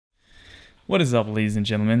What is up, ladies and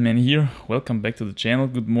gentlemen, man here. Welcome back to the channel.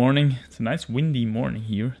 Good morning. It's a nice windy morning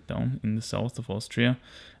here down in the south of Austria.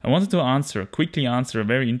 I wanted to quickly answer a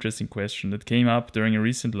very interesting question that came up during a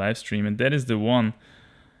recent live stream, and that is the one,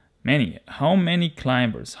 how many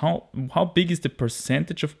climbers, how big is the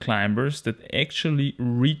percentage of climbers that actually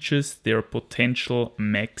reaches their potential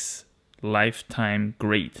max lifetime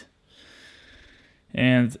grade?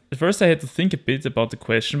 And at first I had to think a bit about the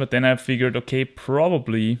question, but then I figured, okay,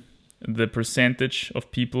 probably the percentage of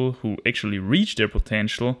people who actually reach their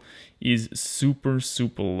potential is super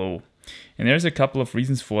low. And there's a couple of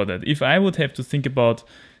reasons for that. If I would have to think about,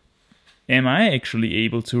 am I actually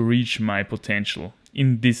able to reach my potential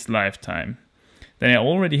in this lifetime, then I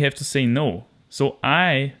already have to say no. So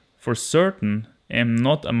I, for certain, am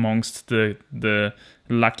not amongst the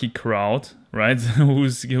lucky crowd, right?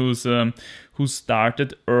 who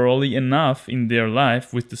started early enough in their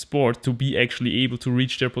life with the sport to be actually able to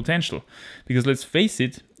reach their potential. Because let's face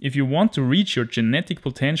it, if you want to reach your genetic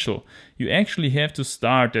potential, you actually have to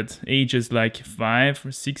start at ages like 5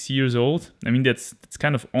 or 6 years old. I mean, that's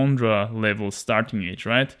kind of Ondra level starting age,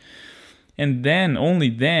 right? And then, only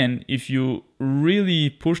then, if you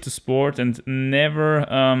really push the sport and never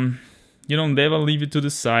leave it to the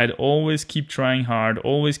side, always keep trying hard,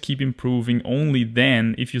 always keep improving, only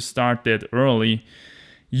then, if you start that early,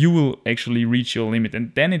 you will actually reach your limit.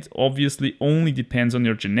 And then it obviously only depends on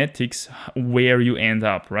your genetics where you end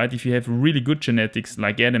up, right? If you have really good genetics,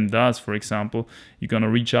 like Adam does, for example, you're gonna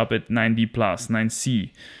reach up at 9B+,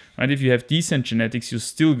 9C. Right? If you have decent genetics, you're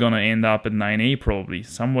still gonna end up at 9A probably,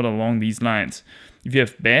 somewhat along these lines. If you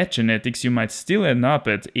have bad genetics, you might still end up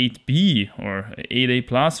at 8B or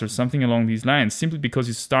 8A+ or something along these lines, simply because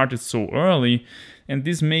you started so early, and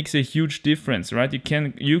this makes a huge difference, right? You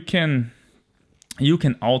can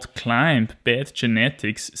outclimb bad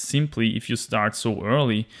genetics simply if you start so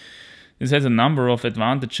early. This has a number of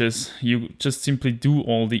advantages. You just simply do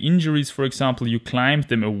all the injuries, for example, you climb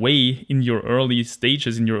them away in your early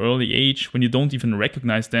stages, in your early age, when you don't even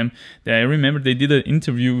recognize them. I remember they did an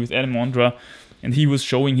interview with Adam Ondra, and he was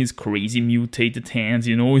showing his crazy mutated hands,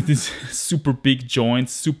 you know, with these super big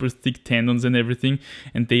joints, super thick tendons and everything.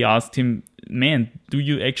 And they asked him, man, do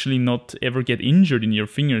you actually not ever get injured in your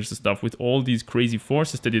fingers and stuff with all these crazy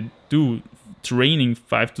forces that you do, training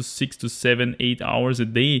 5 to 6 to 7, 8 hours a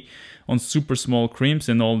day on super small crimps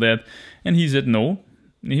and all that? And he said no.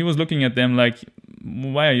 He was looking at them like,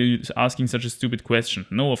 why are you asking such a stupid question?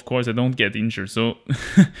 No, of course I don't get injured. So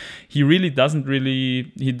he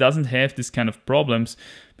doesn't have this kind of problems,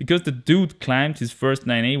 because the dude climbed his first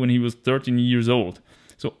 9A when he was 13 years old.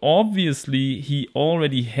 So obviously he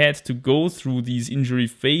already had to go through these injury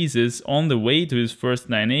phases on the way to his first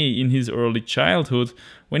 9A in his early childhood,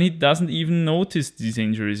 when he doesn't even notice these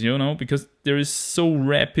injuries, you know, because there is so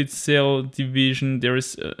rapid cell division, there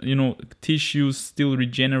is, tissues still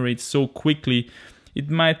regenerate so quickly. It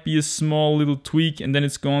might be a small little tweak and then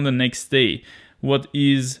it's gone the next day. What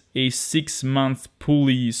is a 6-month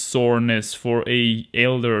pulley soreness for a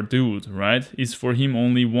elder dude, right? Is for him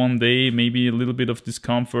only 1 day, maybe a little bit of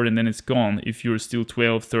discomfort, and then it's gone if you're still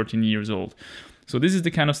 12, 13 years old. So this is the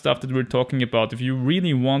kind of stuff that we're talking about. If you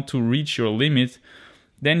really want to reach your limit,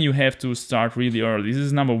 then you have to start really early. This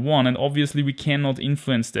is number one, and obviously we cannot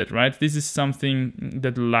influence that, right? This is something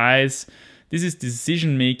that this is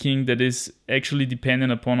decision making that is actually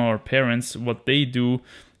dependent upon our parents, what they do,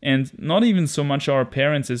 and not even so much our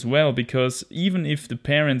parents as well, because even if the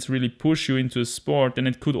parents really push you into a sport, then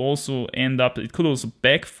it could also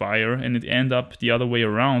backfire and it end up the other way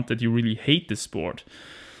around, that you really hate the sport.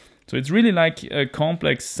 So it's really like a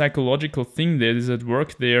complex psychological thing that is at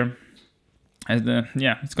work there. And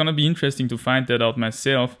it's gonna be interesting to find that out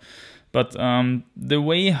myself. But the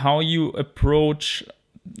way how you approach,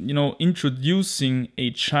 introducing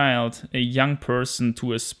a child, a young person,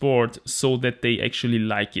 to a sport so that they actually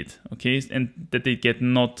like it, okay, and that they get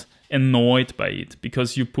not annoyed by it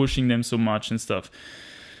because you're pushing them so much and stuff.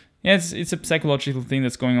 Yeah, it's a psychological thing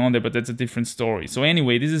that's going on there, but that's a different story. So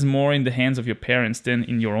anyway, this is more in the hands of your parents than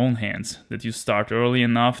in your own hands, that you start early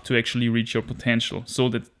enough to actually reach your potential, so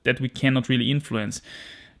that we cannot really influence.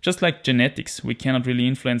 Just like genetics, we cannot really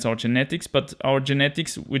influence our genetics, but our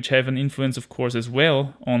genetics, which have an influence, of course, as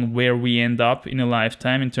well on where we end up in a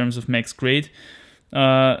lifetime in terms of max grade,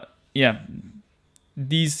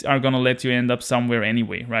 these are gonna let you end up somewhere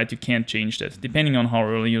anyway, right? You can't change that, depending on how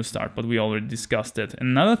early you start, but we already discussed that.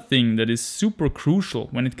 Another thing that is super crucial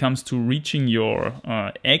when it comes to reaching your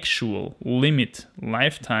actual limit,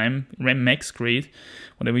 lifetime, max grade,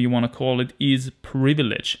 whatever you want to call it, is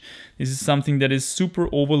privilege. This is something that is super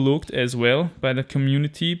overlooked as well by the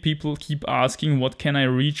community. People keep asking, what can I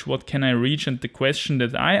reach? What can I reach? And the question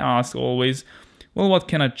that I ask always, well, what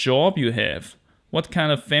kind of job you have? What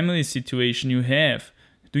kind of family situation you have?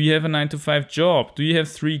 Do you have a 9-to-5 job? Do you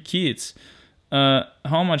have 3 kids?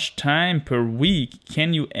 How much time per week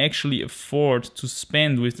can you actually afford to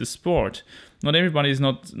spend with the sport? Not everybody is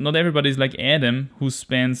like Adam, who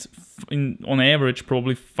spends on average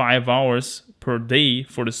probably 5 hours per day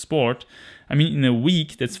for the sport. I mean, in a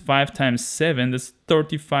week, that's 5 times 7, that's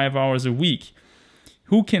 35 hours a week.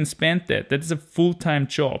 Who can spend that? That's a full-time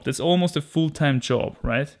job. That's almost a full-time job,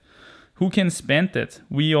 right? Who can spend that?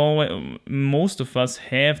 Most of us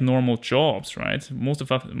have normal jobs, right? Most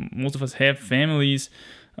of us have families.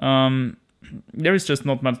 There is just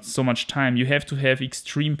not so much time. You have to have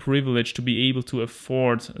extreme privilege to be able to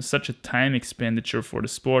afford such a time expenditure for the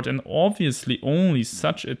sport, and obviously only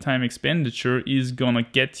such a time expenditure is gonna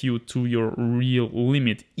get you to your real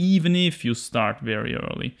limit, even if you start very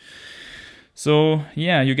early. So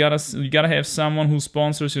yeah, you gotta have someone who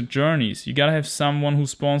sponsors your journeys. You gotta have someone who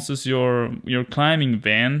sponsors your climbing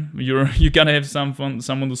van. You gotta have someone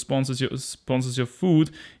who sponsors your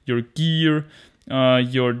food, your gear,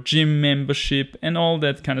 your gym membership, and all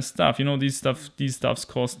that kind of stuff. You know, these stuffs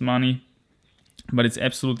cost money, but it's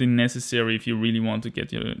absolutely necessary if you really want to get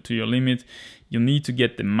to your limit. You need to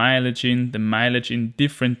get the mileage in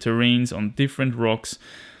different terrains on different rocks.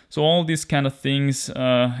 So all these kind of things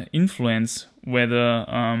influence whether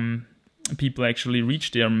people actually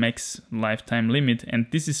reach their max lifetime limit. And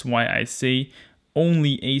this is why I say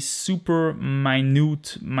only a super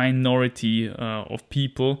minute minority of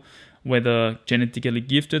people, whether genetically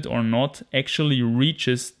gifted or not, actually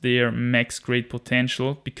reaches their max grade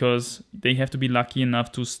potential, because they have to be lucky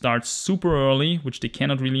enough to start super early, which they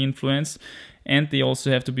cannot really influence. And they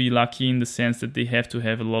also have to be lucky in the sense that they have to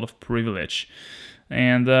have a lot of privilege.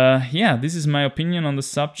 And yeah, this is my opinion on the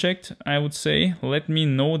subject, I would say. Let me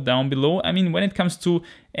know down below. I mean, when it comes to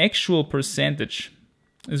actual percentage,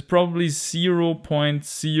 it's probably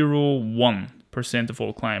 0.01% of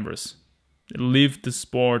all climbers live the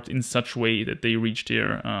sport in such way that they reach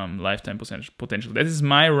their lifetime potential. That is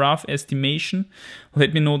my rough estimation.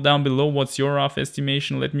 Let me know down below what's your rough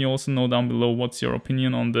estimation. Let me also know down below what's your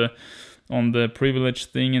opinion on the privilege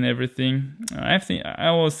thing and everything. I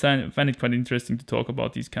always find it quite interesting to talk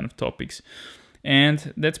about these kind of topics.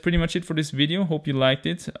 And that's pretty much it for this video. Hope you liked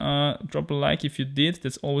it. Drop a like if you did.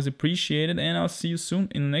 That's always appreciated. And I'll see you soon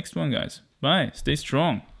in the next one, guys. Bye. Stay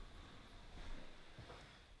strong.